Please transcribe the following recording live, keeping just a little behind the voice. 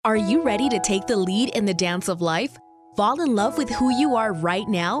Are you ready to take the lead in the dance of life? Fall in love with who you are right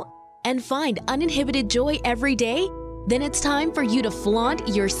now? And find uninhibited joy every day? Then it's time for you to flaunt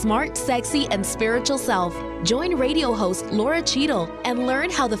your smart, sexy, and spiritual self. Join radio host Laura Cheadle and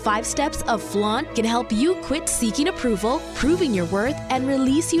learn how the 5 steps of flaunt can help you quit seeking approval, proving your worth, and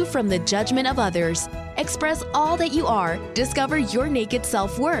release you from the judgment of others. Express all that you are, discover your naked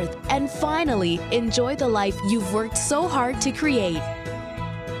self-worth, and finally, enjoy the life you've worked so hard to create.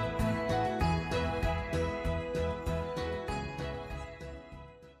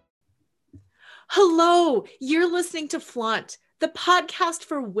 Hello, you're listening to Flaunt, the podcast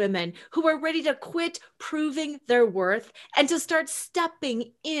for women who are ready to quit proving their worth and to start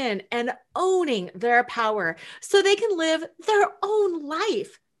stepping in and owning their power so they can live their own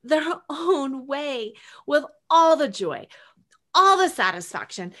life, their own way, with all the joy, all the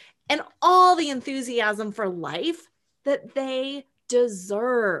satisfaction, and all the enthusiasm for life that they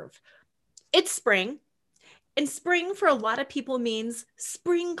deserve. It's spring. And spring for a lot of people means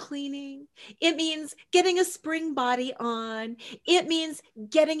spring cleaning. It means getting a spring body on. It means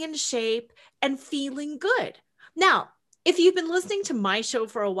getting in shape and feeling good. Now, if you've been listening to my show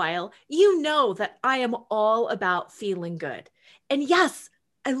for a while, you know that I am all about feeling good. And yes,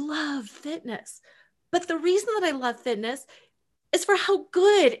 I love fitness. But the reason that I love fitness is for how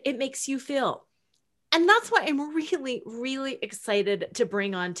good it makes you feel. And that's why I'm really, really excited to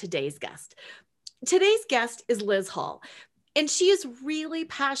bring on today's guest. Today's guest is Liz Hall, and she is really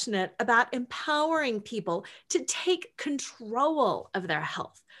passionate about empowering people to take control of their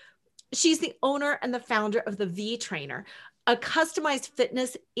health. She's the owner and the founder of the V Trainer, a customized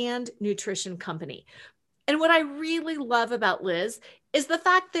fitness and nutrition company. And what I really love about Liz is the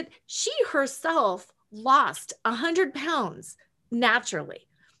fact that she herself lost 100 pounds naturally.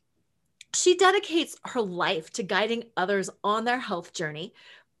 She dedicates her life to guiding others on their health journey.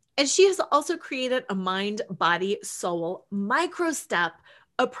 And she has also created a mind, body, soul, micro-step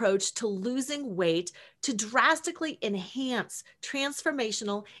approach to losing weight to drastically enhance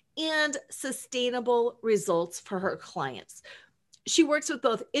transformational and sustainable results for her clients. She works with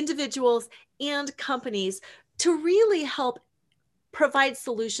both individuals and companies to really help provide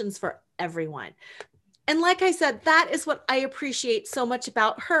solutions for everyone. And like I said, that is what I appreciate so much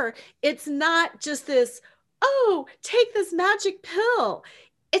about her. It's not just this, oh, take this magic pill.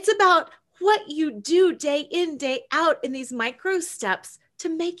 It's about what you do day in, day out in these micro steps to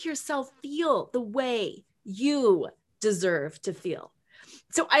make yourself feel the way you deserve to feel.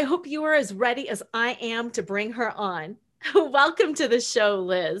 So I hope you are as ready as I am to bring her on. Welcome to the show,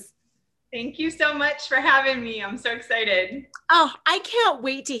 Liz. Thank you so much for having me. I'm so excited. Oh, I can't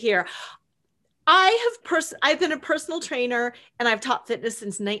wait to hear. I've been a personal trainer and I've taught fitness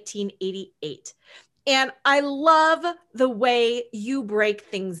since 1988. And I love the way you break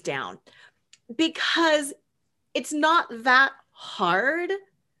things down because it's not that hard,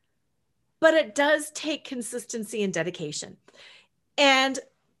 but it does take consistency and dedication. And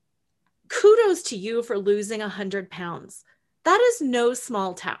kudos to you for losing 100 pounds. That is no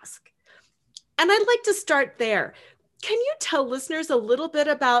small task. And I'd like to start there. Can you tell listeners a little bit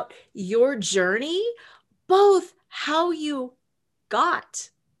about your journey, both how you got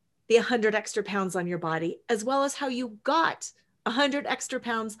the 100 extra pounds on your body, as well as how you got 100 extra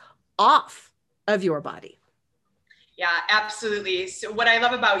pounds off of your body? Yeah, absolutely. So what I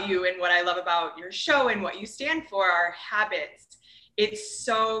love about you and what I love about your show and what you stand for are habits. It's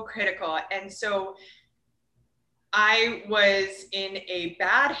so critical. And so I was in a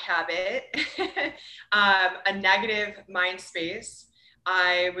bad habit, a negative mind space.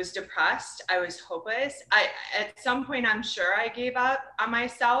 I was depressed. I was hopeless. At some point, I'm sure I gave up on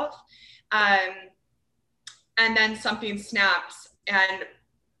myself. And then something snaps. And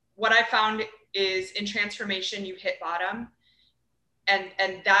what I found is in transformation, you hit bottom. And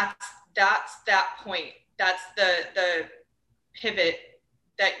that's that point. That's the pivot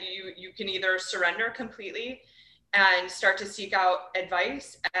that you can either surrender completely and start to seek out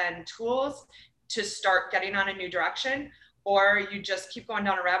advice and tools to start getting on a new direction, or you just keep going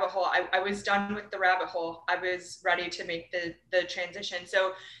down a rabbit hole. I was done with the rabbit hole. I was ready to make the transition.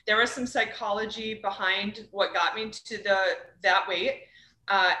 So there was some psychology behind what got me to that weight,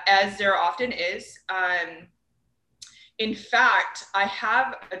 as there often is. In fact, I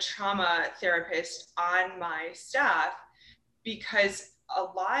have a trauma therapist on my staff because a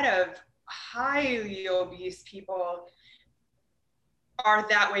lot of highly obese people are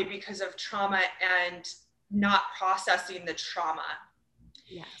that way because of trauma and not processing the trauma.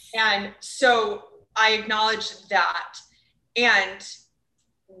 Yes. And so I acknowledge that. And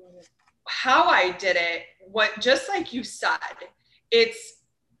how I did it, just like you said, it's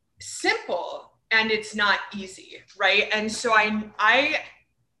simple and it's not easy, right? And so I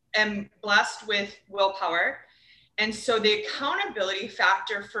am blessed with willpower. And so the accountability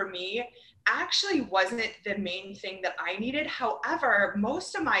factor for me actually wasn't the main thing that I needed. However,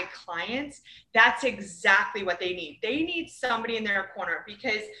 most of my clients, that's exactly what they need. They need somebody in their corner,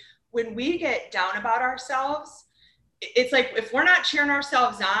 because when we get down about ourselves, it's like, if we're not cheering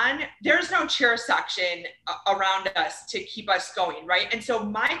ourselves on, there's no cheer section around us to keep us going, right? And so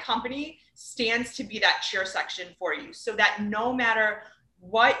my company stands to be that cheer section for you, so that no matter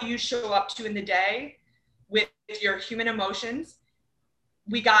what you show up to in the day with your human emotions,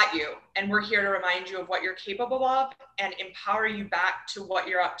 we got you. And we're here to remind you of what you're capable of and empower you back to what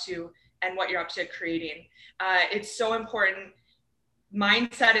you're up to and what you're up to creating. It's so important.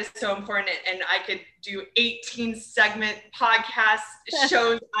 Mindset is so important. And I could do 18 segment podcast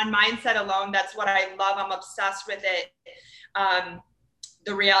shows on mindset alone. That's what I love. I'm obsessed with it.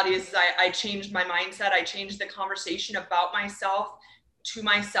 The reality is I changed my mindset. I changed the conversation about myself to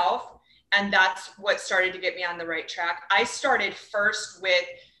myself. And that's what started to get me on the right track. I started first with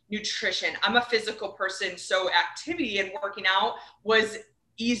nutrition. I'm a physical person, so activity and working out was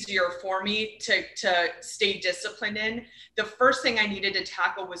easier for me to stay disciplined in. The first thing I needed to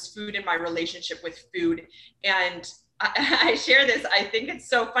tackle was food and my relationship with food. And I share this. I think it's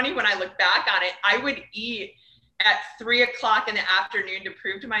so funny when I look back on it. I would eat at 3 o'clock in the afternoon to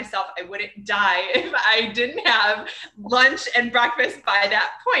prove to myself I wouldn't die if I didn't have lunch and breakfast by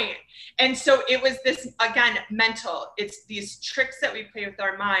that point. And so it was this, again, mental. It's these tricks that we play with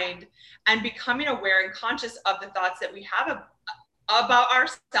our mind, and becoming aware and conscious of the thoughts that we have about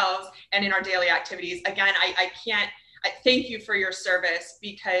ourselves and in our daily activities. Again, I thank you for your service,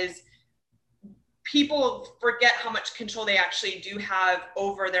 because people forget how much control they actually do have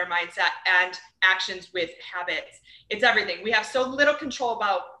over their mindset and actions with habits. It's everything. We have so little control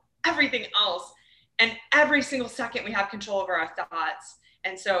about everything else. And every single second we have control over our thoughts.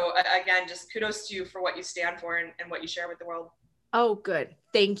 And so again, just kudos to you for what you stand for and what you share with the world. Oh, good.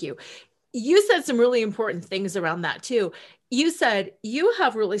 Thank you. You said some really important things around that too. You said you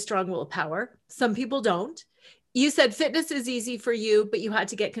have really strong willpower. Some people don't. You said fitness is easy for you, but you had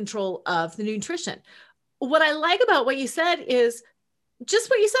to get control of the nutrition. What I like about what you said is just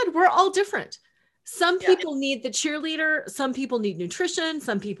what you said. We're all different. Some people need the cheerleader. Some people need nutrition.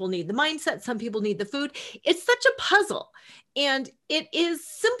 Some people need the mindset. Some people need the food. It's such a puzzle, and it is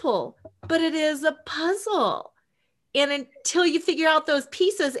simple, but it is a puzzle. And until you figure out those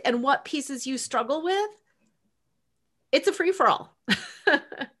pieces and what pieces you struggle with, it's a free for all.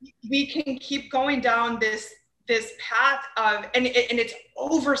 We can keep going down this path of, and it's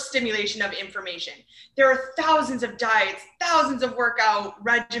overstimulation of information. There are thousands of diets, thousands of workout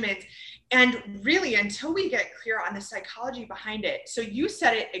regimens, and really until we get clear on the psychology behind it. So you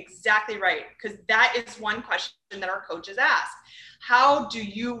said it exactly right, because that is one question that our coaches ask. How do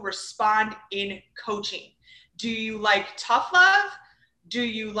you respond in coaching? Do you like tough love? Do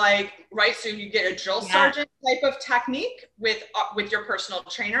you like, right? So you get a drill sergeant type of technique with your personal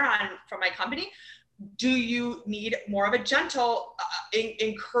trainer from my company. Do you need more of a gentle,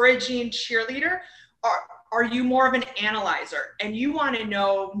 encouraging cheerleader? Are you more of an analyzer and you want to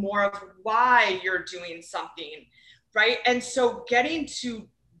know more of why you're doing something, right? And so getting to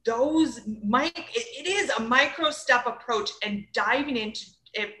those, it is a micro step approach, and diving into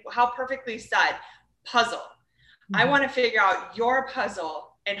it, how perfectly said, puzzle. Mm-hmm. I want to figure out your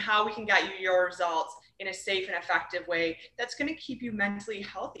puzzle and how we can get you your results in a safe and effective way that's going to keep you mentally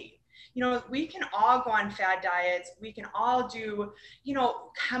healthy. You know, we can all go on fad diets. We can all do,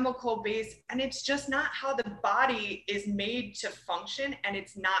 chemical based, and it's just not how the body is made to function, and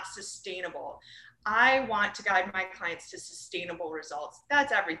it's not sustainable. I want to guide my clients to sustainable results.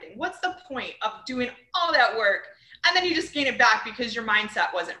 That's everything. What's the point of doing all that work and then you just gain it back because your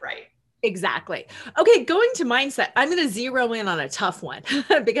mindset wasn't right? Exactly. Okay, going to mindset, I'm going to zero in on a tough one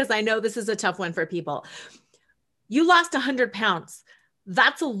because I know this is a tough one for people. You lost 100 pounds.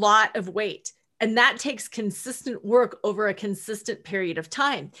 That's a lot of weight. And that takes consistent work over a consistent period of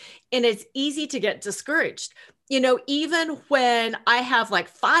time. And it's easy to get discouraged. Even when I have like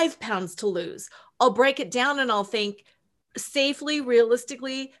 5 pounds to lose, I'll break it down and I'll think safely,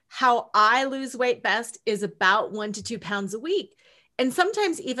 realistically, how I lose weight best is about 1 to 2 pounds a week. And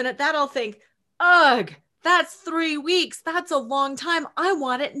sometimes even at that, I'll think, ugh, that's 3 weeks. That's a long time. I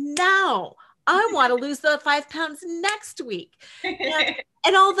want it now. I want to lose the 5 pounds next week.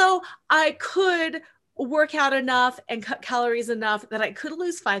 And although I could work out enough and cut calories enough that I could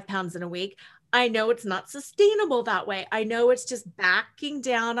lose 5 pounds in a week, I know it's not sustainable that way. I know it's just backing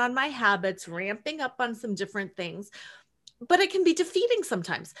down on my habits, ramping up on some different things. but it can be defeating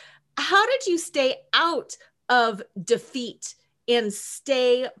sometimes. How did you stay out of defeat and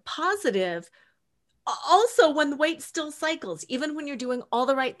stay positive? Also, when the weight still cycles, even when you're doing all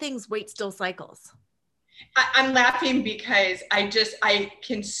the right things, weight still cycles. I'm laughing because I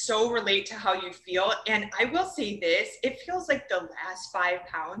can so relate to how you feel. And I will say this, it feels like the last 5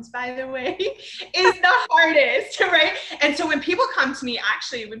 pounds, by the way, is the hardest, right? And so when people come to me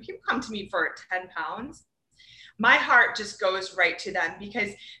for 10 pounds, my heart just goes right to them, because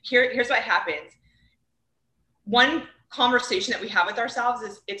here's what happens. One conversation that we have with ourselves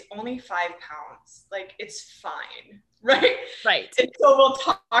is, it's only 5 pounds. Like, it's fine. Right. Right. And so we'll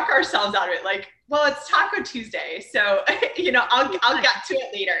talk ourselves out of it. Like, well, it's Taco Tuesday. So, I'll get to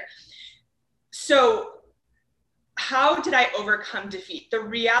it later. So how did I overcome defeat? The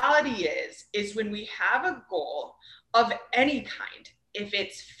reality is when we have a goal of any kind, if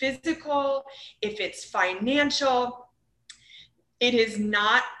it's physical, if it's financial, it is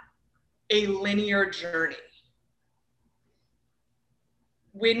not a linear journey.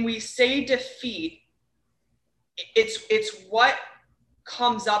 When we say defeat, it's what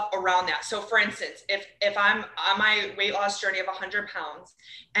comes up around that. So for instance, if I'm on my weight loss journey of 100 pounds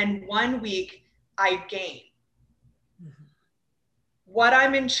and 1 week I gain, what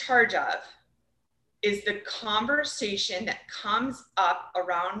I'm in charge of is the conversation that comes up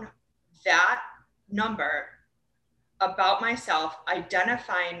around that number about myself,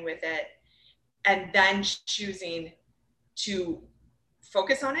 identifying with it, and then choosing to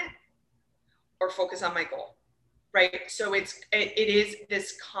focus on it or focus on my goal. Right. So it is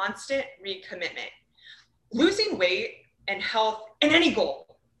this constant recommitment. Losing weight and health and any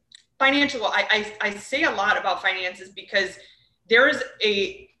goal, financial goal. I say a lot about finances because there is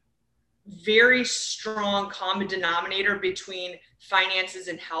a very strong common denominator between finances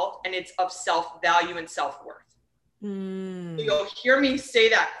and health, and it's of self-value and self-worth. So you'll hear me say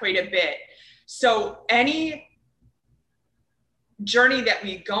that quite a bit. So any journey that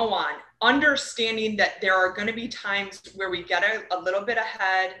we go on, understanding that there are going to be times where we get a little bit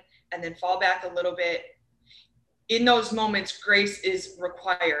ahead and then fall back a little bit. In those moments, grace is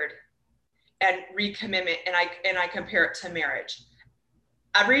required and recommitment. And I compare it to marriage.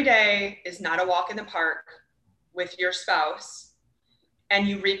 Every day is not a walk in the park with your spouse, and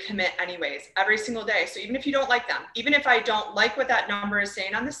you recommit anyways, every single day. So even if you don't like them, even if I don't like what that number is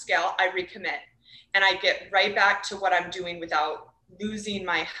saying on the scale, I recommit and I get right back to what I'm doing without losing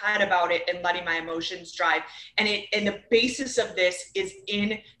my head about it and letting my emotions drive. And the basis of this is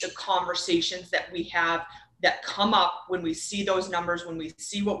in the conversations that we have that come up when we see those numbers, when we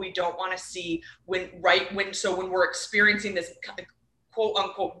see what we don't want to see, when we're experiencing this quote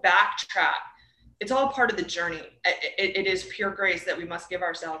unquote backtrack. It's all part of the journey. It is pure grace that we must give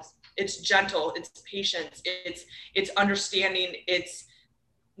ourselves. It's gentle, it's patience, it's understanding, it's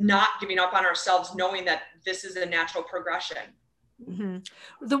not giving up on ourselves, knowing that this is a natural progression.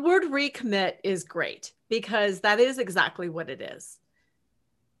 Mm-hmm. The word recommit is great, because that is exactly what it is.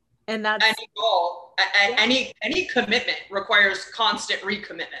 And that's any goal, any commitment requires constant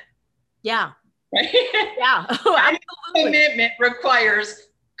recommitment. Yeah. Right? Yeah. Oh, any commitment requires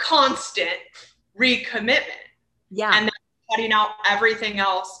constant recommitment. Yeah. And that's cutting out everything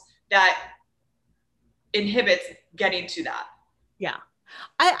else that inhibits getting to that. Yeah.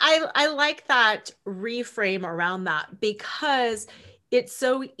 I like that reframe around that, because it's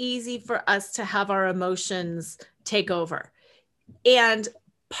so easy for us to have our emotions take over. And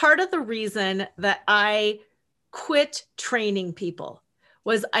part of the reason that I quit training people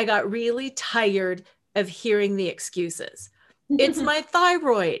was I got really tired of hearing the excuses. It's my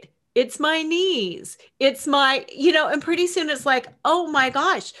thyroid. It's my knees. It's my, and pretty soon it's like, oh my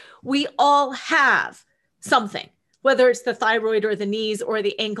gosh, we all have something. Whether it's the thyroid or the knees or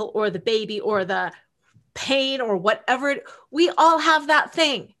the ankle or the baby or the pain or whatever, we all have that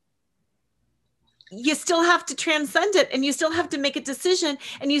thing. You still have to transcend it, and you still have to make a decision,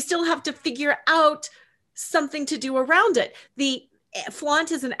 and you still have to figure out something to do around it. The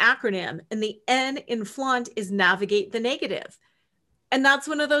FLAUNT is an acronym, and the N in FLAUNT is navigate the negative. And that's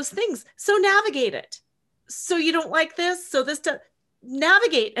one of those things. So navigate it. So you don't like this, so this does.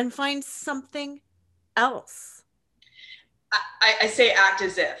 Navigate and find something else. I say act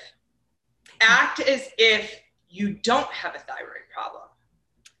as if. Act as if you don't have a thyroid problem.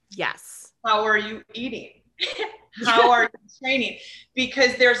 Yes. How are you eating? How are you training?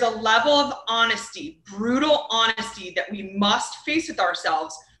 Because there's a level of honesty, brutal honesty, that we must face with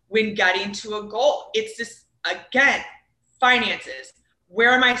ourselves when getting to a goal. It's this, again, finances.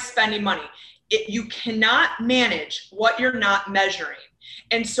 Where am I spending money? You cannot manage what you're not measuring.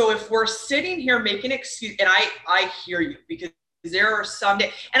 And so if we're sitting here making excuse, and I hear you, because there are some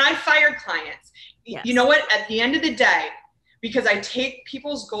days, and I fired clients. Yes. You know what? At the end of the day, because I take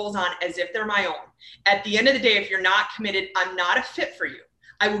people's goals on as if they're my own. At the end of the day, if you're not committed, I'm not a fit for you.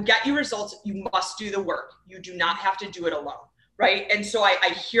 I will get you results. You must do the work. You do not have to do it alone, right? And so I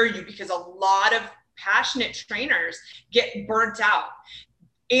hear you, because a lot of passionate trainers get burnt out.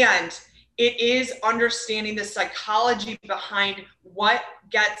 And it is understanding the psychology behind what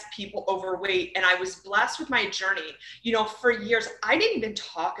gets people overweight. And I was blessed with my journey. You know, for years, I didn't even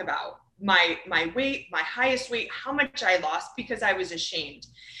talk about my weight, my highest weight, how much I lost, because I was ashamed.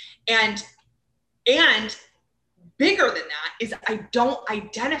 And bigger than that is I don't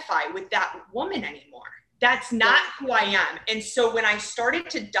identify with that woman anymore. That's not who I am. And so when I started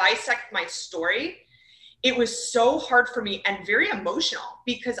to dissect my story, it was so hard for me and very emotional,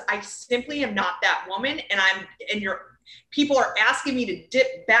 because I simply am not that woman. And people are asking me to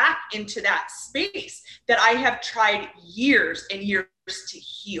dip back into that space that I have tried years and years to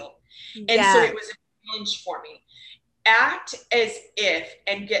heal. And so it was a challenge for me. Act as if,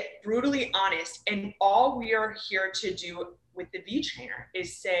 and get brutally honest. And all we are here to do with the V Trainer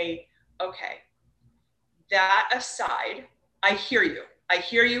is say, okay, that aside, I hear you.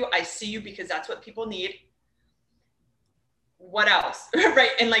 I see you, because that's what people need. What else?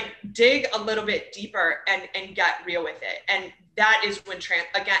 Right. And like dig a little bit deeper and get real with it. And that is when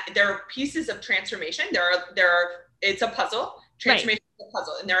again, there are pieces of transformation. It's a puzzle. Transformation is a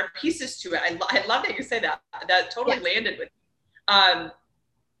puzzle, and there are pieces to it. I love that you say that. That totally landed with me.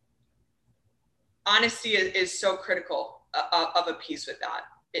 Honesty is so critical of a piece with that.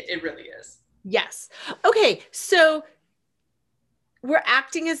 It really is. Yes. Okay. So we're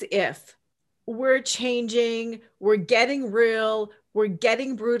acting as if, we're changing, we're getting real, we're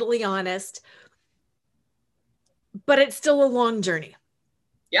getting brutally honest, but it's still a long journey.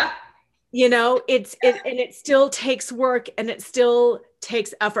 Yeah. You know, and it still takes work, and it still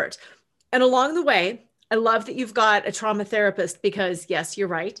takes effort. And along the way, I love that you've got a trauma therapist, because yes, you're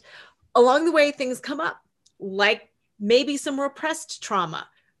right. Along the way, things come up, like maybe some repressed trauma,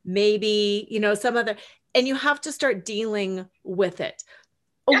 maybe, you know, some other, and you have to start dealing with it.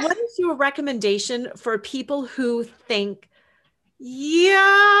 Yes. What is your recommendation for people who think,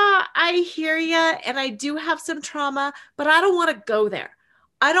 yeah, I hear you, and I do have some trauma, but I don't want to go there.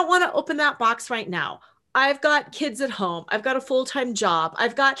 I don't want to open that box right now. I've got kids at home. I've got a full-time job.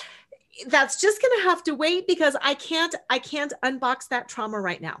 That's just going to have to wait, because I can't unbox that trauma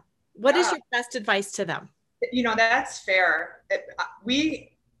right now. What is your best advice to them? You know, that's fair.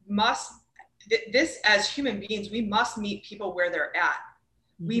 We must, as human beings, we must meet people where they're at.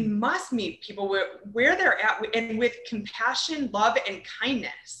 We must meet people where they're at, and with compassion, love, and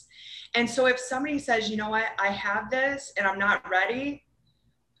kindness. And so if somebody says, you know what, I have this and I'm not ready,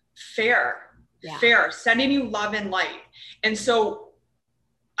 fair, sending you love and light. And so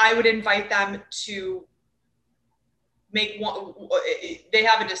I would invite them to make one, they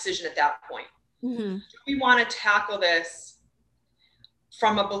have a decision at that point. Do we want to tackle this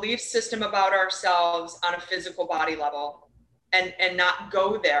from a belief system about ourselves on a physical body level, and not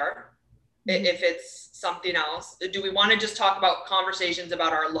go there if it's something else? Do we want to just talk about conversations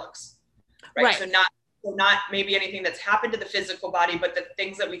about our looks? Right. So not maybe anything that's happened to the physical body, but the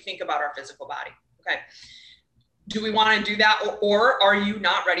things that we think about our physical body. Okay. Do we want to do that? Or are you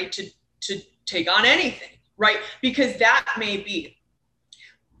not ready to take on anything? Right. Because that may be,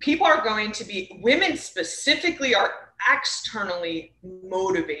 people are going to be, women specifically are externally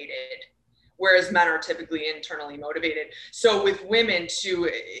motivated, whereas men are typically internally motivated. So with women too,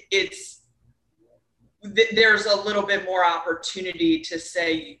 there's a little bit more opportunity to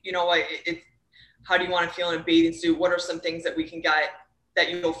say, you know what, how do you want to feel in a bathing suit? What are some things that we can get that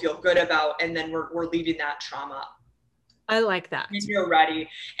you'll feel good about? And then we're leaving that trauma. I like that. When you're ready.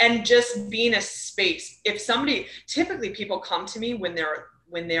 And just being a space. Typically people come to me when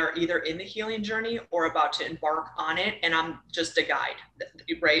they're either in the healing journey or about to embark on it, and I'm just a guide,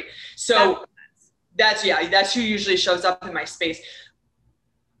 right? So that's who usually shows up in my space.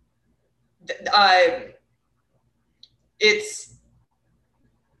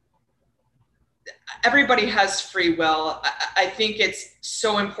 Everybody has free will. I think it's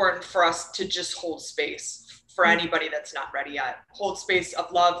so important for us to just hold space for anybody that's not ready yet. Hold space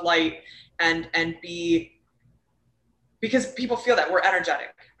of love, light, and be, because people feel that we're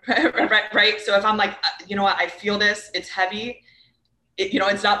energetic, right? So if I'm like, you know what, I feel this, it's heavy,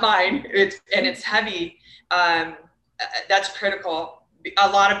 it's not mine, it's heavy. That's critical. A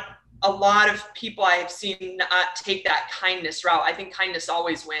lot of a lot of people I have seen not take that kindness route. I think kindness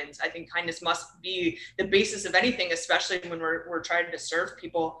always wins. I think kindness must be the basis of anything, especially when we're trying to serve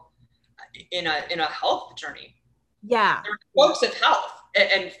people in a health journey. Yeah. There are folks of health,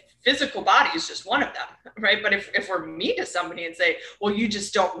 and physical body is just one of them, right? But if we're mean to somebody and say, well, you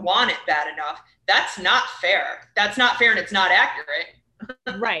just don't want it bad enough, that's not fair. That's not fair, and it's not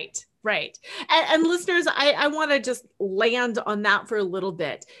accurate. Right. Right. And listeners, I want to just land on that for a little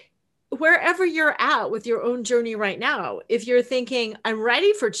bit. Wherever you're at with your own journey right now, if you're thinking, I'm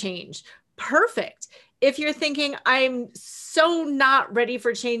ready for change, perfect. If you're thinking, I'm so not ready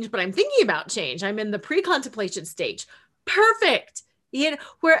for change, but I'm thinking about change, I'm in the pre-contemplation stage, perfect. You know,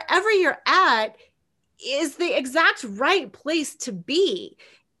 wherever you're at is the exact right place to be.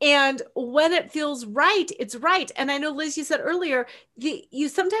 And when it feels right, it's right. And I know, Liz, you said earlier, you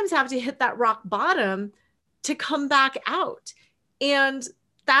sometimes have to hit that rock bottom to come back out. And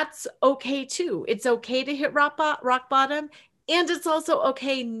that's okay too. It's okay to hit rock bottom. And it's also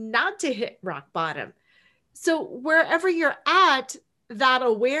okay not to hit rock bottom. So wherever you're at, that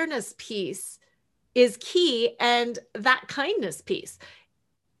awareness piece is key, and that kindness piece.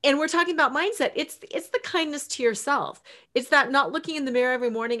 And we're talking about mindset. It's the kindness to yourself. It's that not looking in the mirror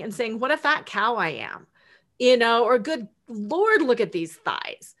every morning and saying, what a fat cow I am, you know, or good Lord, look at these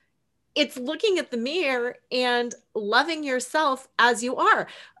thighs. It's looking at the mirror and loving yourself as you are.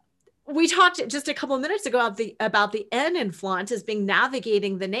 We talked just a couple of minutes ago about the N in flaunt as being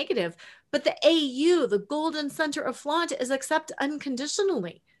navigating the negative, but the AU, the golden center of flaunt, is accept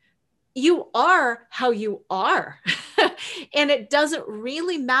unconditionally. You are how you are. And it doesn't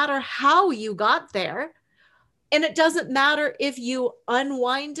really matter how you got there. And it doesn't matter if you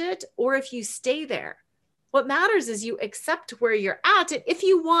unwind it or if you stay there. What matters is you accept where you're at. And if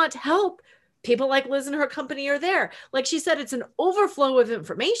you want help, people like Liz and her company are there. Like she said, it's an overflow of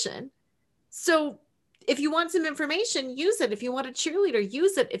information. So if you want some information, use it. If you want a cheerleader,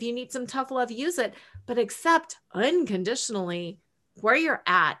 use it. If you need some tough love, use it. But accept unconditionally where you're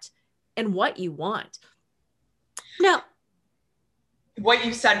at and what you want. Now, what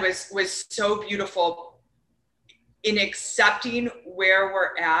you said was so beautiful in accepting where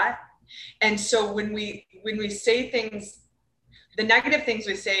we're at. And so when we say things, the negative things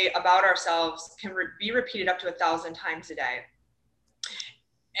we say about ourselves can be repeated up to 1,000 times a day.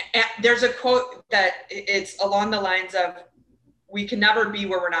 And there's a quote that it's along the lines of, we can never be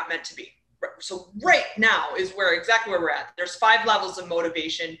where we're not meant to be. So right now is exactly where we're at. There's 5 levels of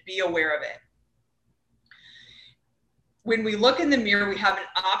motivation. Be aware of it. When we look in the mirror, we have an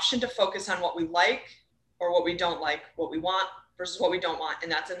option to focus on what we like or what we don't like, what we want versus what we don't want.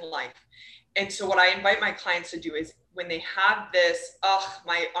 And that's in life. And so what I invite my clients to do is when they have this,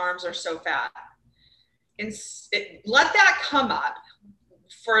 my arms are so fat, and let that come up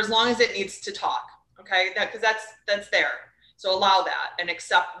for as long as it needs to talk. Okay. Because that's there. So allow that and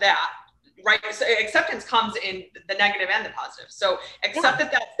accept that. Right. So acceptance comes in the negative and the positive. So accept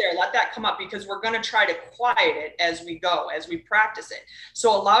that that's there. Let that come up, because we're going to try to quiet it as we go, as we practice it.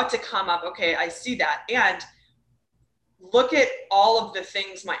 So allow it to come up. Okay, I see that. And look at all of the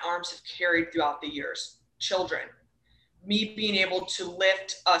things my arms have carried throughout the years. Children, me being able to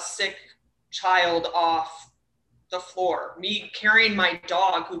lift a sick child off the floor, me carrying my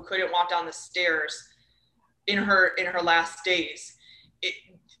dog who couldn't walk down the stairs in her last days.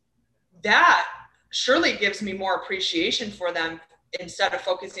 That surely gives me more appreciation for them instead of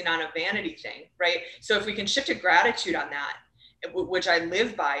focusing on a vanity thing, right? So if we can shift to gratitude on that, which I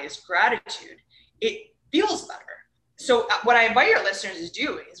live by is gratitude, it feels better. So what I invite your listeners to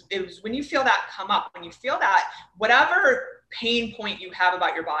do is when you feel that come up, when you feel that whatever pain point you have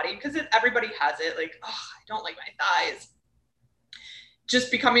about your body, because everybody has it, like, I don't like my thighs. Just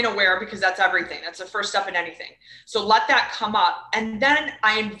becoming aware, because that's everything. That's the first step in anything. So let that come up. And then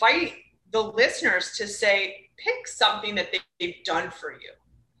I invite the listeners to say, pick something that they've done for you.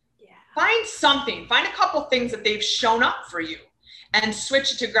 Yeah. Find a couple things that they've shown up for you and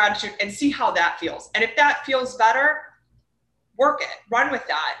switch it to gratitude and see how that feels. And if that feels better, work it, run with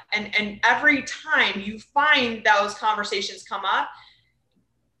that. And every time you find those conversations come up,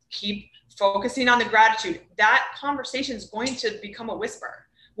 keep focusing on the gratitude. That conversation is going to become a whisper.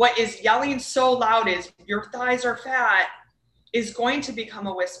 What is yelling so loud is your thighs are fat is going to become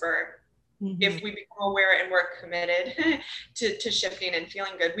a whisper. Mm-hmm. If we become aware and we're committed to shifting and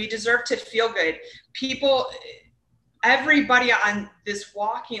feeling good. We deserve to feel good. Everybody on this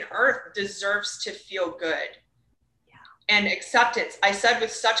walking earth deserves to feel good. Yeah. And acceptance. I said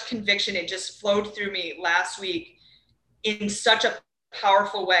with such conviction, it just flowed through me last week in such a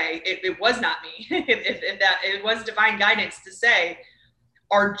powerful way. It was not me. It was divine guidance to say,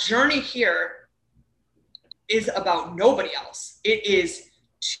 our journey here is about nobody else. It is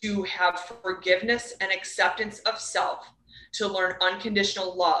to have forgiveness and acceptance of self, to learn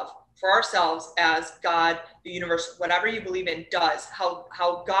unconditional love for ourselves as God, the universe, whatever you believe in does,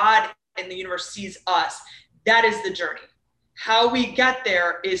 how God and the universe sees us. That is the journey. How we get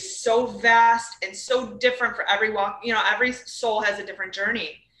there is so vast and so different for every walk. You know, every soul has a different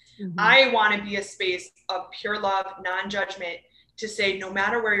journey. Mm-hmm. I want to be a space of pure love, non-judgment, to say, no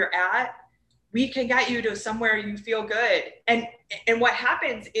matter where you're at, we can get you to somewhere you feel good. And what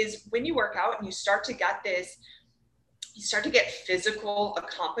happens is when you work out and you start to get this, you start to get physical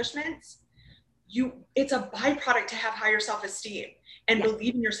accomplishments, it's a byproduct to have higher self-esteem and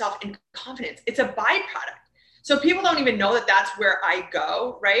believe in yourself and confidence. It's a byproduct. So people don't even know that that's where I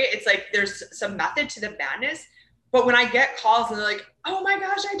go, right? It's like there's some method to the madness. But when I get calls and they're like, oh my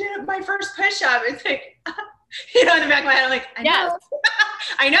gosh, I did my first push-up, it's like, you know, in the back of my head, I'm like, I know. Yes.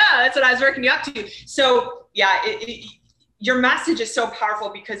 I know, that's what I was working you up to. So yeah, your message is so powerful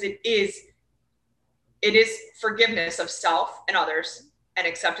because it is forgiveness of self and others and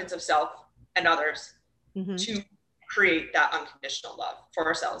acceptance of self and others to create that unconditional love for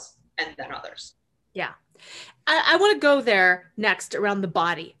ourselves and then others. Yeah. I want to go there next around the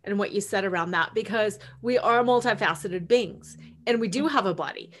body and what you said around that, because we are multifaceted beings and we do have a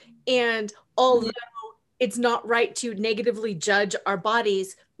body. And although it's not right to negatively judge our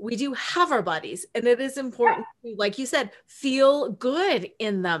bodies, we do have our bodies, and it is important to, like you said, feel good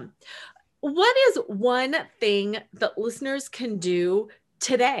in them. What is one thing that listeners can do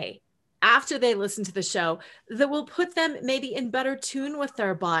today after they listen to the show that will put them maybe in better tune with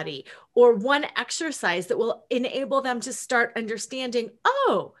their body, or one exercise that will enable them to start understanding,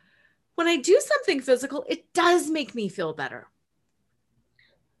 oh, when I do something physical, it does make me feel better?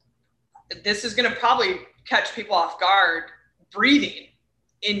 This is going to probably catch people off guard. Breathing,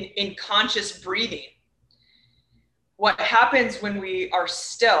 in conscious breathing. What happens when we are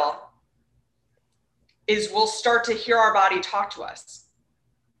still is we'll start to hear our body talk to us.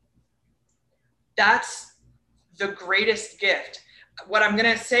 That's the greatest gift. What I'm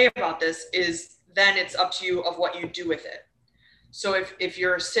going to say about this is then it's up to you of what you do with it. So if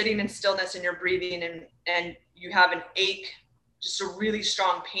you're sitting in stillness and you're breathing and you have an ache, just a really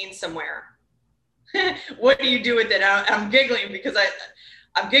strong pain somewhere, what do you do with it? I'm giggling because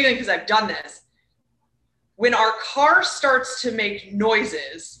I've done this. When our car starts to make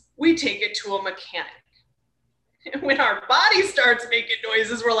noises, we take it to a mechanic. When our body starts making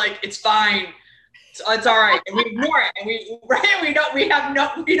noises, we're like, it's fine. It's all right. And we ignore it. And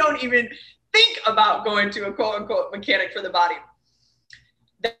we don't even think about going to a quote unquote mechanic for the body.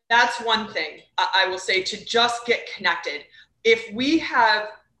 That's one thing I will say, to just get connected. If we have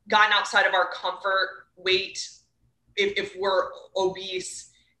gotten outside of our comfort weight, if we're obese,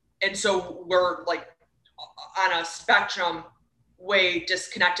 and so we're like on a spectrum way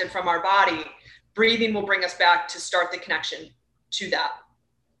disconnected from our body, breathing will bring us back to start the connection to that.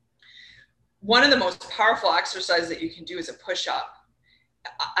 One of the most powerful exercises that you can do is a push-up.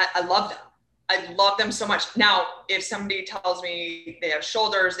 I love them. I love them so much. Now, if somebody tells me they have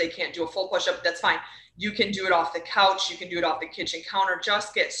shoulders, they can't do a full push-up, that's fine. You can do it off the couch. You can do it off the kitchen counter.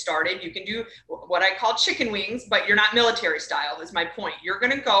 Just get started. You can do what I call chicken wings, but you're not military style, is my point. You're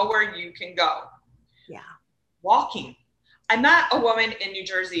going to go where you can go. Yeah. Walking. I met a woman in New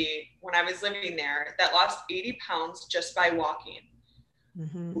Jersey when I was living there that lost 80 pounds just by walking.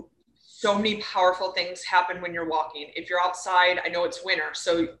 Mm-hmm. So many powerful things happen when you're walking. If you're outside, I know it's winter,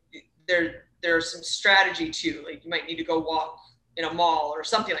 so there's some strategy too. Like you might need to go walk in a mall or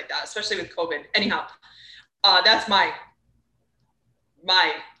something like that, especially with COVID. Anyhow, that's my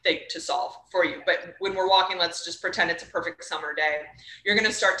thing to solve for you. But when we're walking, let's just pretend it's a perfect summer day. You're going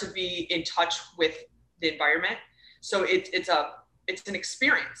to start to be in touch with the environment. So it's an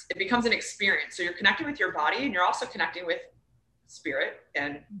experience. It becomes an experience. So you're connecting with your body, and you're also connecting with spirit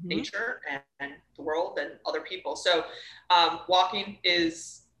and nature and the world and other people. So walking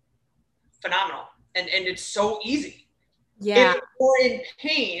is phenomenal, and it's so easy. Yeah. If you're in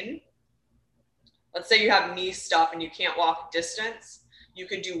pain, let's say you have knee stuff and you can't walk distance, you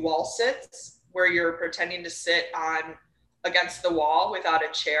could do wall sits where you're pretending to sit against the wall without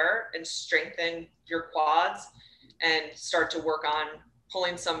a chair and strengthen your quads and start to work on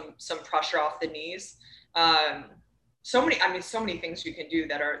pulling some pressure off the knees. So many things you can do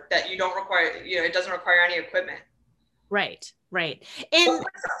that you don't require, it doesn't require any equipment. Right. And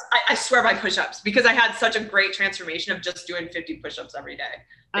I swear by push-ups, because I had such a great transformation of just doing 50 push-ups every day.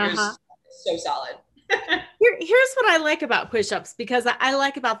 It was so solid. Here's what I like about push-ups, because I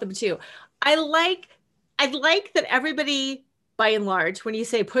like about them too. I like that everybody by and large, when you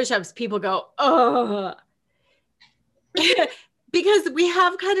say push-ups, people go, oh, because we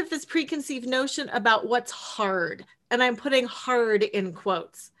have kind of this preconceived notion about what's hard. And I'm putting hard in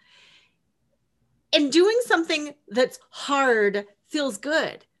quotes. And doing something that's hard feels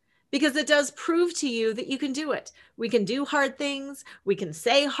good because it does prove to you that you can do it. We can do hard things. We can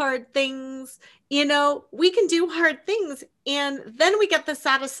say hard things. You know, we can do hard things. And then we get the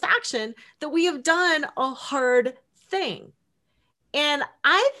satisfaction that we have done a hard thing. And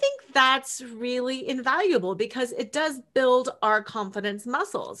I think that's really invaluable because it does build our confidence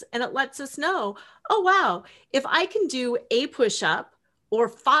muscles and it lets us know, oh, wow, if I can do a push-up or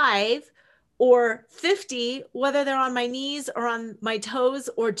 5 or 50, whether they're on my knees or on my toes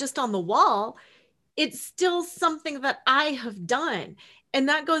or just on the wall, it's still something that I have done. And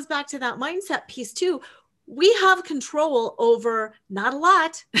that goes back to that mindset piece too. We have control over not a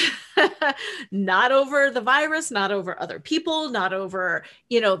lot, not over the virus, not over other people, not over,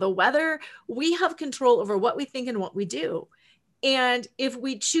 the weather. We have control over what we think and what we do. And if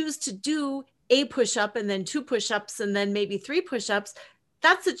we choose to do a push-up and then 2 push-ups and then maybe 3 push-ups,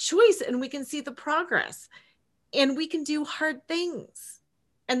 that's a choice and we can see the progress and we can do hard things.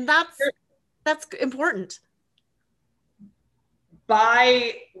 And that's important.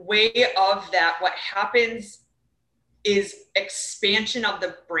 By way of that, what happens is expansion of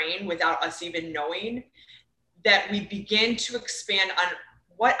the brain without us even knowing, that we begin to expand on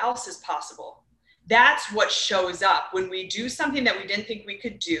what else is possible. That's what shows up when we do something that we didn't think we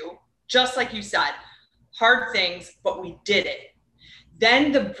could do, just like you said, hard things, but we did it.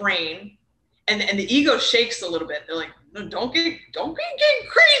 Then the brain and the ego shakes a little bit. They're like, no, don't be getting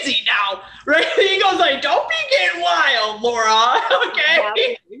crazy now, right? The ego's like, don't be getting wild, Laura.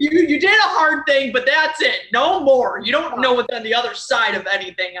 Okay, you did a hard thing, but that's it. No more. You don't know what's on the other side of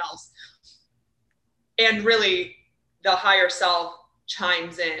anything else. And really, the higher self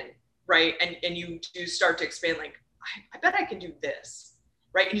chimes in, right? And you do start to expand. Like, I bet I can do this.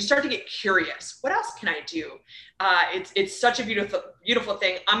 Right. And you start to get curious. What else can I do? It's such a beautiful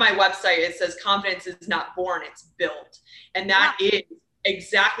thing. On my website, it says confidence is not born, it's built. And that is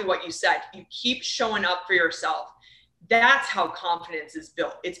exactly what you said. You keep showing up for yourself. That's how confidence is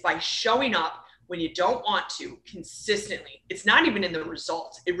built. It's by showing up when you don't want to consistently. It's not even in the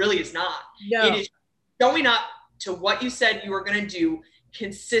results. It really is not. No. It is showing up to what you said you were going to do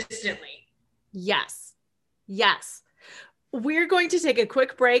consistently. Yes. Yes. We're going to take a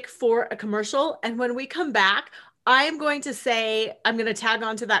quick break for a commercial. And when we come back, I'm going to tag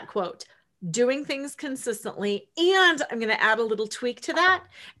on to that quote, doing things consistently. And I'm going to add a little tweak to that.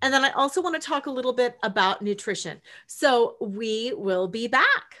 And then I also want to talk a little bit about nutrition. So we will be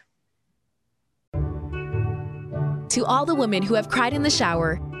back. To all the women who have cried in the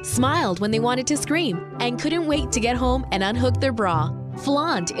shower, smiled when they wanted to scream, and couldn't wait to get home and unhook their bra,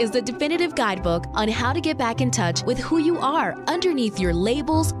 Flaunt is the definitive guidebook on how to get back in touch with who you are underneath your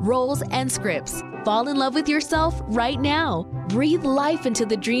labels, roles, and scripts. Fall in love with yourself right now. Breathe life into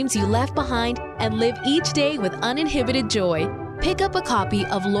the dreams you left behind and live each day with uninhibited joy. Pick up a copy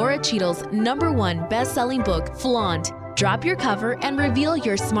of Laura Cheadle's #1 best-selling book, Flaunt. Drop your cover and reveal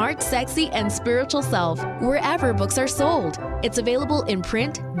your smart, sexy, and spiritual self wherever books are sold. It's available in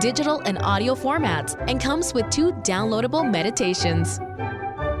print, digital, and audio formats and comes with 2 downloadable meditations.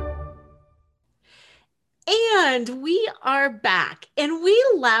 And we are back, and we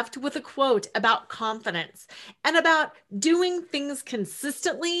left with a quote about confidence and about doing things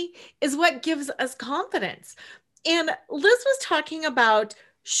consistently is what gives us confidence. And Liz was talking about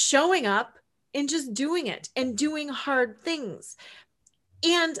showing up and just doing it and doing hard things.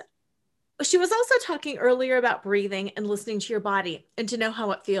 And she was also talking earlier about breathing and listening to your body and to know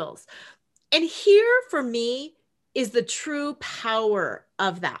how it feels. And here for me is the true power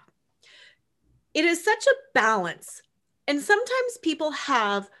of that. It is such a balance. And sometimes people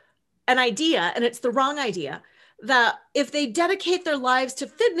have an idea, and it's the wrong idea, that if they dedicate their lives to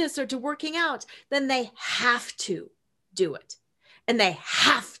fitness or to working out, then they have to do it. And they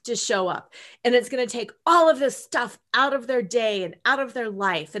have to show up. And it's going to take all of this stuff out of their day and out of their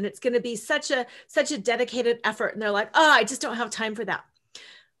life. And it's going to be such a dedicated effort. And they're like, oh, I just don't have time for that.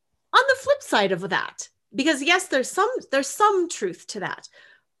 On the flip side of that, because yes, there's some truth to that.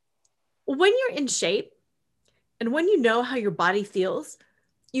 When you're in shape and when you know how your body feels,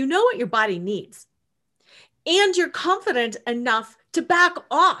 you know what your body needs. And you're confident enough to back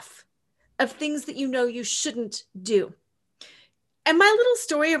off of things that you know you shouldn't do. And my little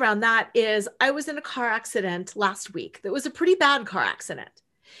story around that is I was in a car accident last week. That was a pretty bad car accident.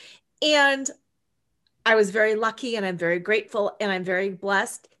 And I was very lucky and I'm very grateful and I'm very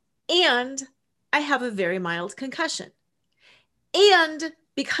blessed. And I have a very mild concussion. And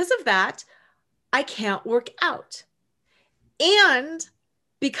because of that, I can't work out. And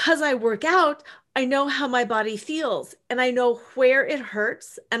because I work out, I know how my body feels and I know where it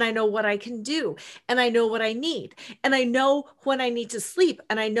hurts and I know what I can do and I know what I need and I know when I need to sleep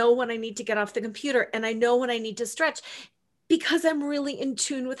and I know when I need to get off the computer and I know when I need to stretch because I'm really in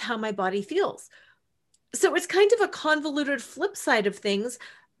tune with how my body feels. So it's kind of a convoluted flip side of things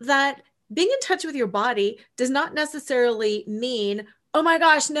that being in touch with your body does not necessarily mean, oh my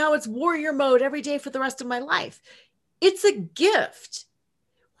gosh, now it's warrior mode every day for the rest of my life. It's a gift.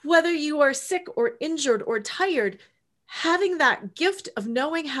 Whether you are sick or injured or tired, having that gift of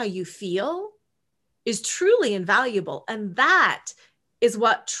knowing how you feel is truly invaluable. And that is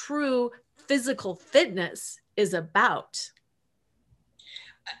what true physical fitness is about.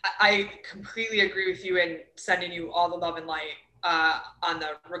 I completely agree with you and sending you all the love and light on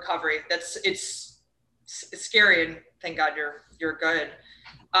the recovery. It's scary, and thank God you're good.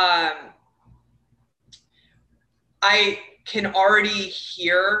 I can already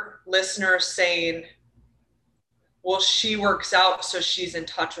hear listeners saying, well, she works out, so she's in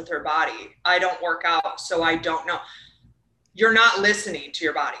touch with her body. I don't work out, so I don't know. You're not listening to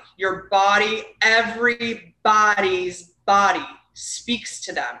your body. Your body, everybody's body speaks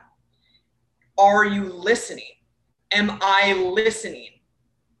to them. Are you listening? Am I listening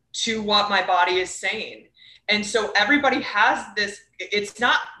to what my body is saying? And so everybody has this, it's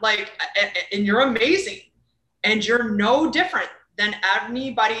not like, and you're amazing. And you're no different than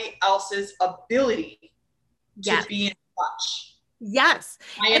anybody else's ability to be in touch. Yes.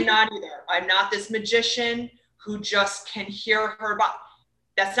 I am not either. I'm not this magician who just can hear her body.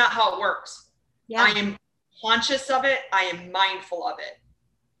 That's not how it works. Yeah. I am conscious of it. I am mindful of it.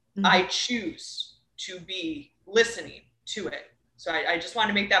 Mm-hmm. I choose to be listening to it. So I just want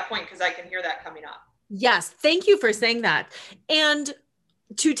to make that point because I can hear that coming up. Yes. Thank you for saying that. And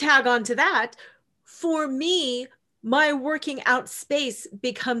to tag on to that, for me, my working out space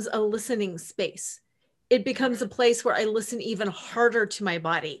becomes a listening space. It becomes a place where I listen even harder to my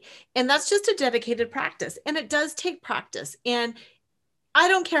body. And that's just a dedicated practice. And it does take practice. And I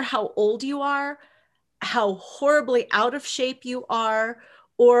don't care how old you are, how horribly out of shape you are,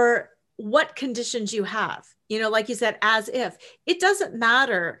 or what conditions you have. You know, like you said, as if. It doesn't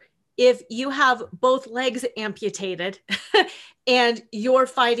matter if you have both legs amputated and you're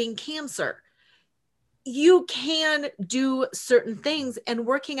fighting cancer. You can do certain things, and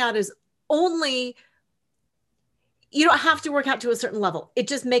working out is only, you don't have to work out to a certain level. It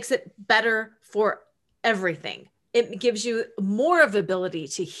just makes it better for everything. It gives you more of ability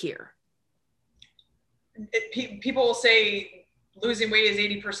to hear. People will say losing weight is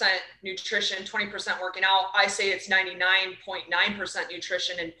 80% nutrition, 20% working out. I say it's 99.9%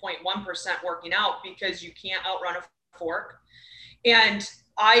 nutrition and 0.1% working out because you can't outrun a fork. And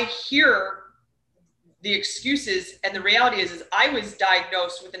I hear the excuses, and the reality is I was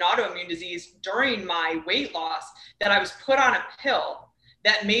diagnosed with an autoimmune disease during my weight loss that I was put on a pill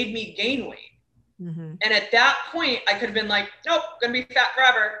that made me gain weight. Mm-hmm. And at that point, I could have been like, nope, gonna be fat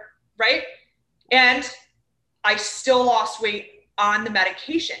forever, right? And I still lost weight on the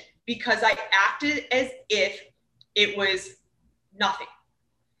medication because I acted as if it was nothing.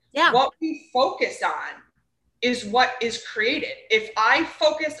 Yeah. What we focus on is what is created. If I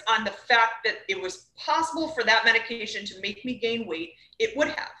focused on the fact that it was possible for that medication to make me gain weight, it would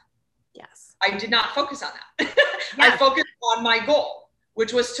have. Yes. I did not focus on that. Yeah. I focused on my goal,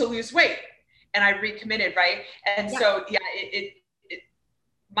 which was to lose weight. And I recommitted, right? And so, it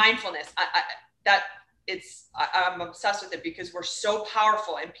mindfulness, I'm obsessed with it because we're so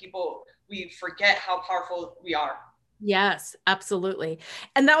powerful, and we forget how powerful we are. Yes, absolutely.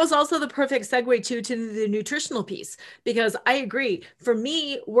 And that was also the perfect segue to the nutritional piece, because I agree. For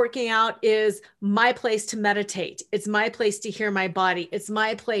me, working out is my place to meditate. It's my place to hear my body. It's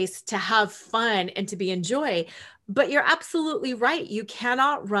my place to have fun and to be in joy. But you're absolutely right. You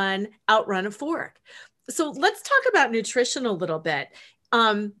cannot outrun a fork. So let's talk about nutrition a little bit.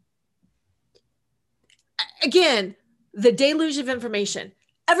 Again, the deluge of information.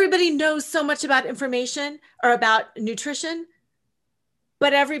 Everybody knows so much about information or about nutrition,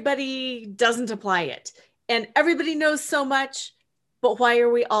 but everybody doesn't apply it. And everybody knows so much, but why are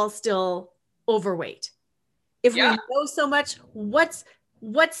we all still overweight? If we know so much, what's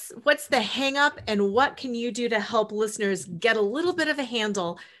the hang up, and what can you do to help listeners get a little bit of a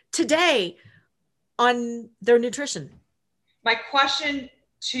handle today on their nutrition? My question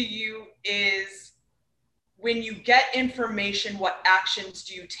to you is, when you get information, what actions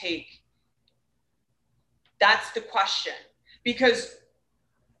do you take? That's the question. Because,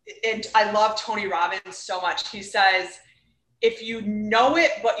 and I love Tony Robbins so much. He says, if you know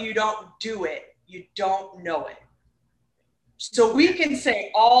it, but you don't do it, you don't know it. So we can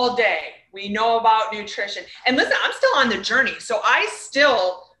say all day, we know about nutrition. And listen, I'm still on the journey. So I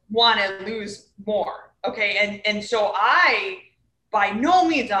still want to lose more. Okay. And so I, by no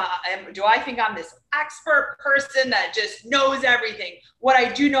means do I think I'm this expert person that just knows everything. What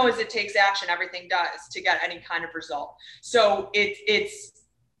I do know is it takes action. Everything does to get any kind of result. So it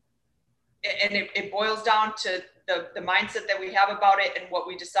boils down to the mindset that we have about it and what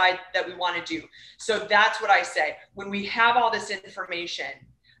we decide that we want to do. So that's what I say. When we have all this information,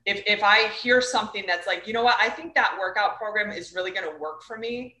 if I hear something that's like, you know what, I think that workout program is really going to work for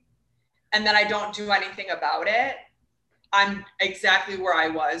me, and then I don't do anything about it, I'm exactly where I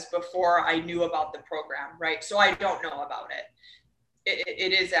was before I knew about the program, right? So I don't know about it.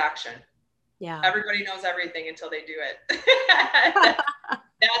 It is action. Yeah. Everybody knows everything until they do it.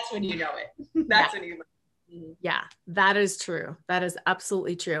 That's when you know it. That's when you know. Yeah, that is true. That is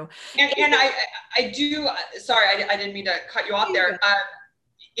absolutely true. And I do, sorry, I didn't mean to cut you off there.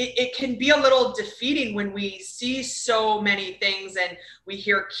 It can be a little defeating when we see so many things and we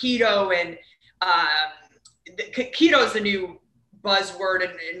hear keto, and keto is the new buzzword.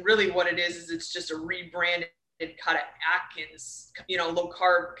 And really what it is it's just a rebranded cut of Atkins, low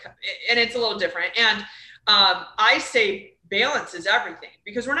carb, and it's a little different. And I say balance is everything,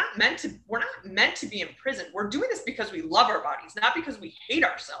 because we're not meant to be in prison. We're doing this because we love our bodies, not because we hate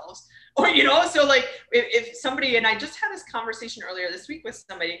ourselves, or, so like if somebody, and I just had this conversation earlier this week with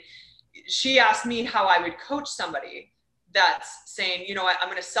somebody, she asked me how I would coach somebody that's saying, I'm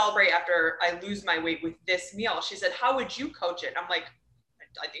going to celebrate after I lose my weight with this meal. She said, how would you coach it? I'm like,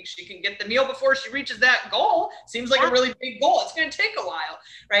 I think she can get the meal before she reaches that goal. Seems like a really big goal. It's going to take a while.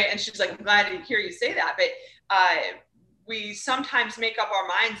 Right. And she's like, I'm glad to hear you say that. But we sometimes make up our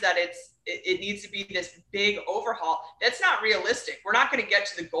minds that it needs to be this big overhaul. That's not realistic. We're not going to get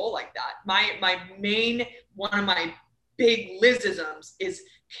to the goal like that. One of my big Lizisms is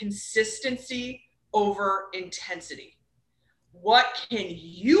consistency over intensity. What can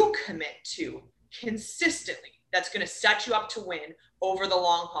you commit to consistently that's going to set you up to win over the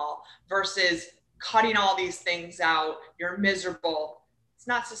long haul versus cutting all these things out? You're miserable. It's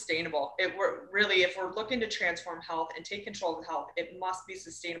not sustainable. If we're looking to transform health and take control of health, it must be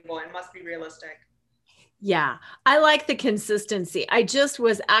sustainable and must be realistic. Yeah, I like the consistency. I just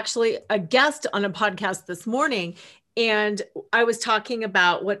was actually a guest on a podcast this morning, and I was talking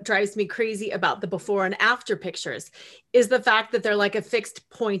about what drives me crazy about the before and after pictures is the fact that they're like a fixed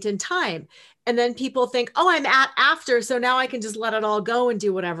point in time. And then people think, oh, I'm at after, so now I can just let it all go and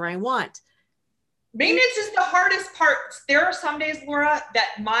do whatever I want. Maintenance is the hardest part. There are some days, Laura, that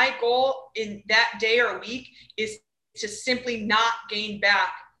my goal in that day or week is to simply not gain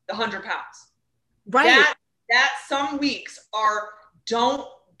back the 100 pounds. Right. That some weeks don't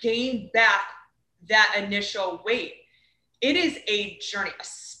gain back that initial weight. It is a journey,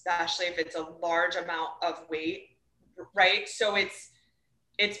 especially if it's a large amount of weight, right? So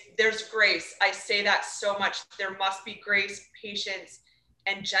there's grace. I say that so much. There must be grace, patience,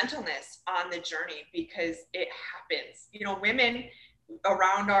 and gentleness on the journey, because it happens. Women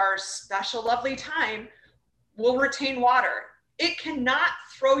around our special, lovely time will retain water. It cannot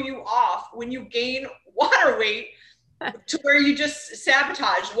throw you off when you gain water weight to where you just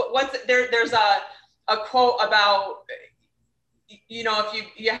sabotage. There's a quote about, if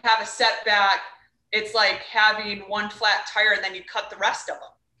you have a setback, it's like having one flat tire and then you cut the rest of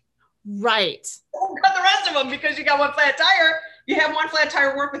them. Right. Don't cut the rest of them because you got one flat tire. You have one flat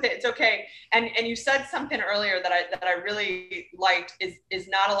tire, work with it. It's okay. And you said something earlier that I really liked is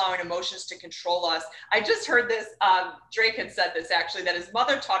not allowing emotions to control us. I just heard this, Drake had said this actually, that his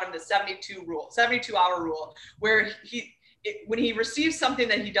mother taught him the 72-hour rule, where when he receives something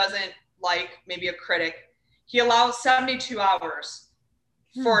that he doesn't like, maybe a critic, he allows 72 hours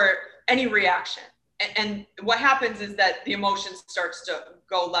for any reaction. And what happens is that the emotion starts to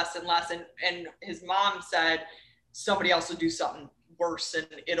go less and less. And his mom said, somebody else will do something worse and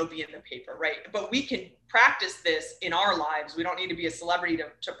it'll be in the paper, right? But we can practice this in our lives. We don't need to be a celebrity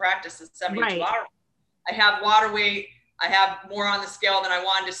to practice this 72 hours. I have water weight. I have more on the scale than I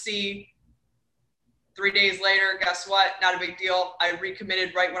wanted to see. 3 days later, guess what? Not a big deal. I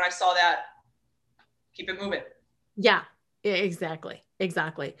recommitted right when I saw that. Keep it moving. Yeah, exactly.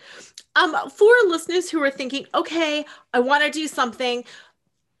 For listeners who are thinking, okay, I want to do something,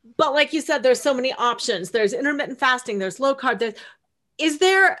 but like you said, there's so many options. There's intermittent fasting, there's low carb. Is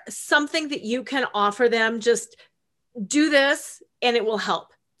there something that you can offer them? Just do this and it will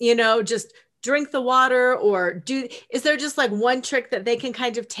help, just drink the water, or is there just like one trick that they can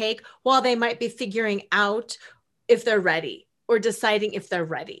kind of take while they might be figuring out if they're ready? or deciding if they're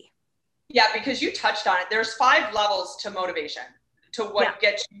ready? Yeah, because you touched on it. There's 5 levels to motivation, to what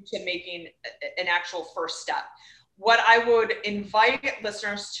gets you to making an actual first step. What I would invite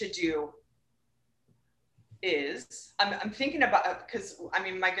listeners to do is, I'm thinking about, because I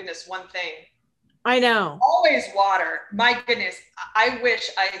mean, my goodness, one thing. I know. Always water. My goodness. I wish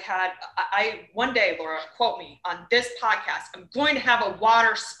I had, one day, Laura, quote me on this podcast, I'm going to have a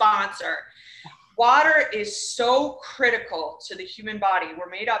water sponsor. Water is so critical to the human body. We're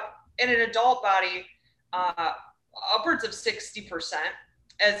made up in an adult body, upwards of 60%.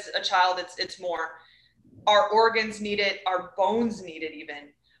 As a child, it's more. Our organs need it. Our bones need it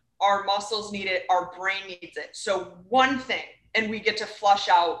even. Our muscles need it. Our brain needs it. So one thing, and we get to flush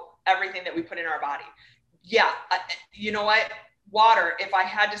out everything that we put in our body. Yeah. You know what? Water, if I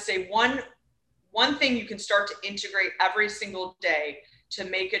had to say one thing you can start to integrate every single day to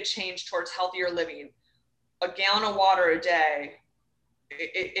make a change towards healthier living, a gallon of water a day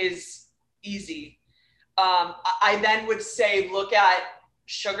is easy. I then would say, look at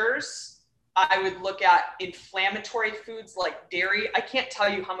sugars. I would look at inflammatory foods like dairy. I can't tell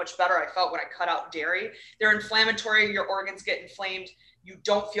you how much better I felt when I cut out dairy. They're inflammatory. Your organs get inflamed. You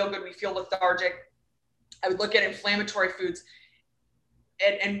don't feel good. We feel lethargic. I would look at inflammatory foods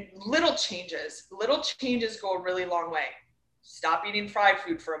and little changes go a really long way. Stop eating fried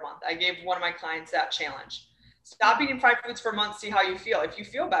food for a month. I gave one of my clients that challenge. Stop eating fried foods for a month, see how you feel. If you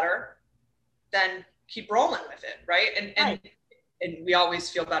feel better, then keep rolling with it, right? And we always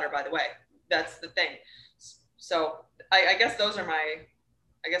feel better, by the way. That's the thing. So I guess those are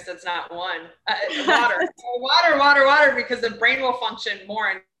I guess that's not one. Water, because the brain will function more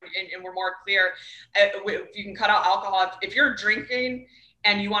and we're more clear. If you can cut out alcohol, if you're drinking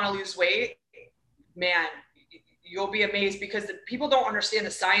and you want to lose weight, man, you'll be amazed, because people don't understand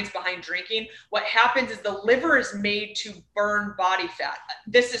the science behind drinking. What happens is the liver is made to burn body fat.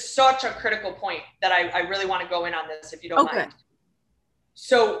 This is such a critical point that I really want to go in on this, if you don't mind.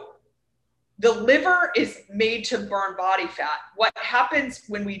 So the liver is made to burn body fat. What happens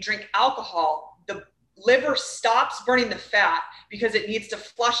when we drink alcohol, the liver stops burning the fat because it needs to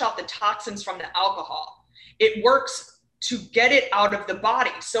flush out the toxins from the alcohol. It works to get it out of the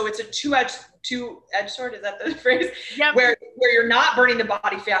body. So it's a two-edged sword, is that the phrase? Yep. Where you're not burning the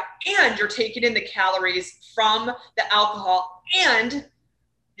body fat and you're taking in the calories from the alcohol and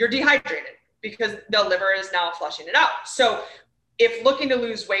you're dehydrated because the liver is now flushing it out. So if looking to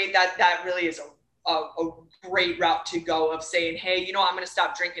lose weight, that really is a great route to go, of saying, hey, I'm going to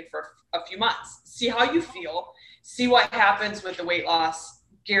stop drinking for a few months. See how you feel. See what happens with the weight loss.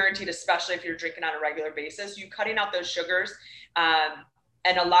 Guaranteed, especially if you're drinking on a regular basis. You cutting out those sugars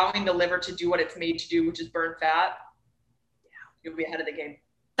and allowing the liver to do what it's made to do, which is burn fat. You'll be ahead of the game.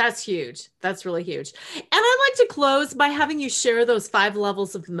 That's huge. That's really huge. And I'd like to close by having you share those 5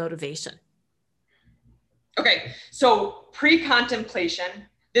 levels of motivation. Okay, so pre-contemplation,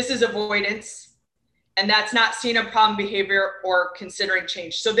 this is avoidance, and that's not seeing a problem behavior or considering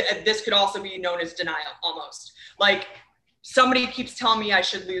change. So this could also be known as denial, almost. Like, somebody keeps telling me I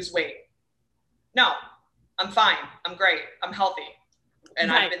should lose weight. No, I'm fine. I'm great. I'm healthy.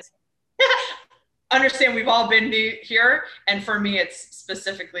 And right. I've been, understand we've all been here. And for me, it's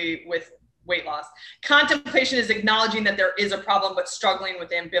specifically with weight loss. Contemplation is acknowledging that there is a problem, but struggling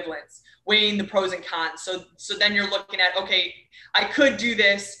with ambivalence, weighing the pros and cons. So then you're looking at, okay, I could do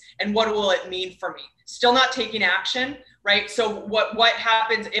this, and what will it mean for me? Still not taking action, right? So what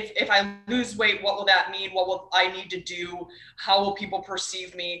happens if I lose weight? What will that mean? What will I need to do? How will people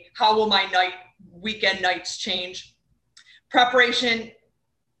perceive me? How will my weekend nights change? Preparation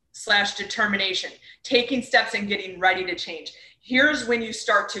 / determination, taking steps and getting ready to change. Here's when you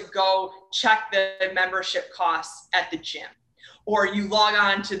start to go check the membership costs at the gym, or you log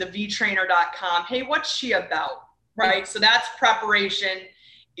on to the vtrainer.com. Hey, what's she about? Right? So that's preparation.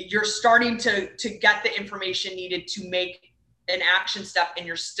 You're starting to get the information needed to make an action step, and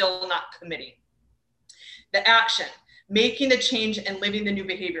you're still not committing. The action, making the change and living the new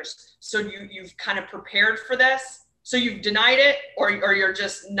behaviors. So you've kind of prepared for this. So you've denied it, or you're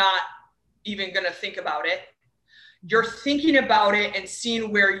just not even going to think about it. You're thinking about it and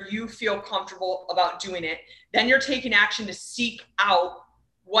seeing where you feel comfortable about doing it. Then you're taking action to seek out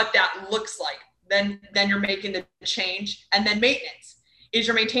what that looks like. Then you're making the change. And then maintenance is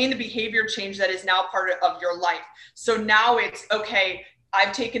you're maintaining the behavior change that is now part of your life. So now it's, okay,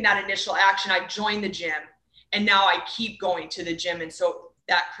 I've taken that initial action. I joined the gym, and now I keep going to the gym. And so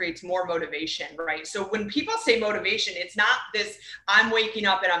that creates more motivation, right? So when people say motivation, it's not this, I'm waking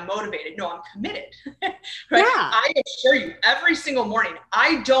up and I'm motivated. No, I'm committed, right? Yeah. I assure you, every single morning,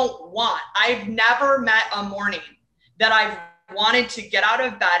 I've never met a morning that I've wanted to get out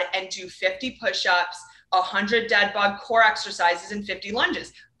of bed and do 50 push-ups, 100 dead bug core exercises, and 50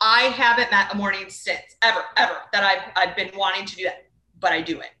 lunges. I haven't met a morning since, ever, that I've been wanting to do that, but I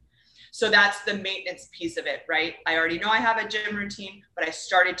do it. So that's the maintenance piece of it, right? I already know I have a gym routine, but I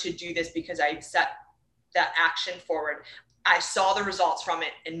started to do this because I set that action forward. I saw the results from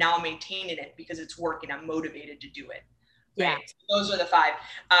it, and now I'm maintaining it because it's working. I'm motivated to do it. Right? Yeah. So those are the 5.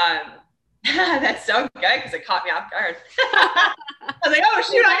 That's so good because it caught me off guard. I was like, oh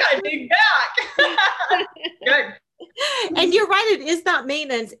shoot, I got a big back. Good. And you're right, it is that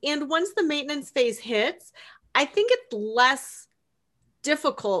maintenance. And once the maintenance phase hits, I think it's less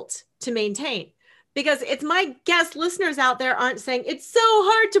difficult to maintain, because it's my guess listeners out there aren't saying it's so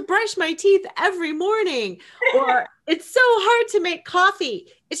hard to brush my teeth every morning, or it's so hard to make coffee.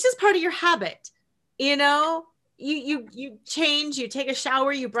 It's just part of your habit. You know, you change, you take a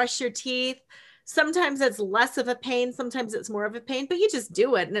shower, you brush your teeth. Sometimes it's less of a pain. Sometimes it's more of a pain, but you just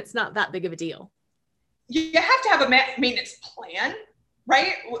do it. And it's not that big of a deal. You have to have a maintenance plan,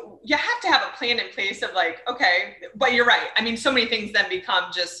 right? You have to have a plan in place of like, okay, but you're right. I mean, so many things then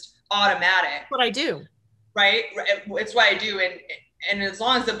become just automatic. What I do. Right? It's what I do. And as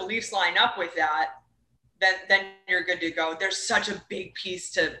long as the beliefs line up with that, then you're good to go. There's such a big piece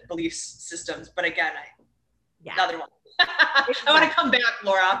to belief systems. But again, another one. I want to come back,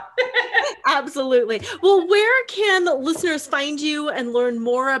 Laura. Absolutely. Well, where can listeners find you and learn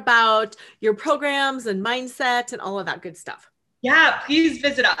more about your programs and mindset and all of that good stuff? Yeah, please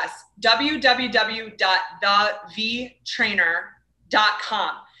visit us,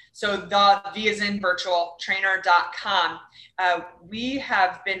 www.thevtrainer.com. So the V is in virtual, trainer.com. We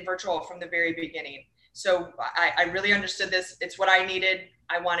have been virtual from the very beginning. So I really understood this. It's what I needed.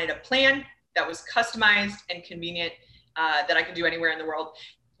 I wanted a plan that was customized and convenient, that I could do anywhere in the world.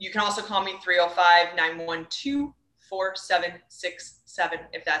 You can also call me 305-912-4767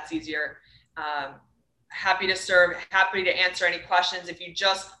 if that's easier. Happy to serve, happy to answer any questions. If you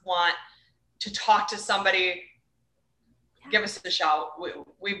just want to talk to somebody, give us a shout.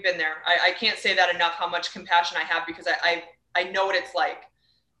 We've been there. I can't say that enough, how much compassion I have, because I know what it's like.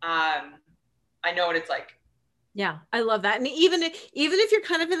 I know what it's like. Yeah, I love that. And even if you're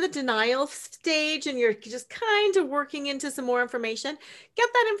kind of in the denial stage and you're just kind of working into some more information, get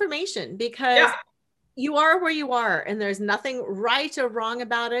that information, because you are where you are and there's nothing right or wrong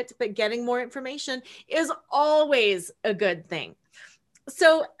about it, but getting more information is always a good thing.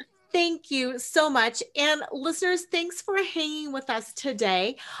 So thank you so much. And listeners, thanks for hanging with us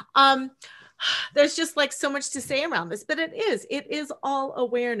today. There's just like so much to say around this, but it is all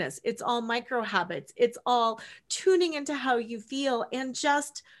awareness. It's all micro habits. It's all tuning into how you feel and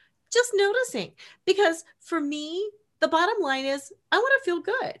just noticing, because for me, the bottom line is I want to feel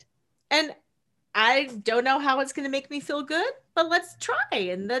good, and I don't know how it's going to make me feel good, but let's try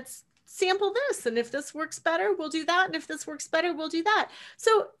and let's sample this. And if this works better, we'll do that. And if this works better, we'll do that.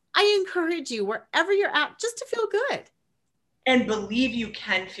 So I encourage you, wherever you're at, just to feel good. And believe you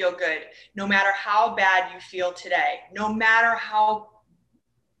can feel good, no matter how bad you feel today, no matter how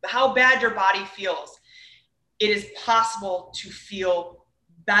bad your body feels. It is possible to feel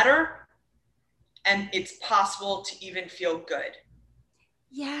better, and it's possible to even feel good.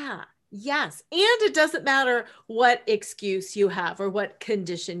 Yeah. Yes. And it doesn't matter what excuse you have or what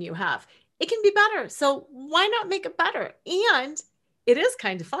condition you have. It can be better. So why not make it better? And it is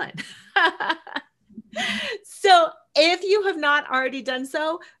kind of fun. So if you have not already done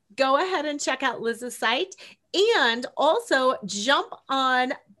so, go ahead and check out Liz's site, and also jump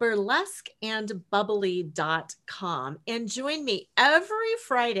on burlesqueandbubbly.com and join me every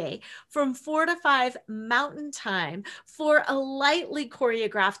Friday from 4 to 5 Mountain Time for a lightly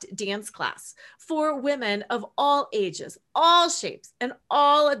choreographed dance class for women of all ages, all shapes, and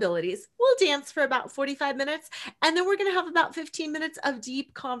all abilities. We'll dance for about 45 minutes, and then we're going to have about 15 minutes of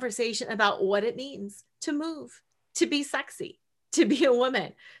deep conversation about what it means to move, to be sexy, to be a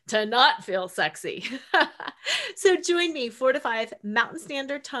woman, to not feel sexy. So join me 4 to 5 Mountain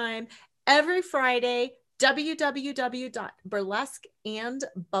Standard Time every Friday,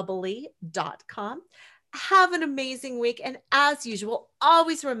 www.burlesqueandbubbly.com. Have an amazing week. And as usual,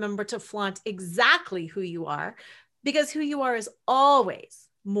 always remember to flaunt exactly who you are, because who you are is always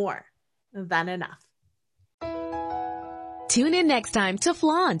more than enough. Tune in next time to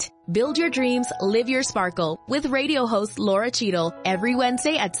Flaunt. Build your dreams, live your sparkle with radio host Laura Cheadle every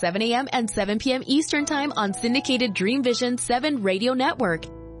Wednesday at 7 a.m. and 7 p.m. Eastern Time on syndicated Dream Vision 7 radio network.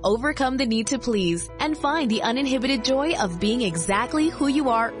 Overcome the need to please and find the uninhibited joy of being exactly who you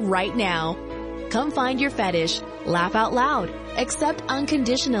are right now. Come find your fetish, laugh out loud, accept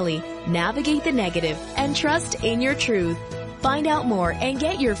unconditionally, navigate the negative, and trust in your truth. Find out more and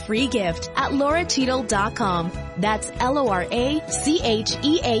get your free gift at lauracheadle.com. That's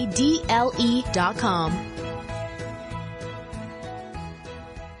LORACHEADLE.com.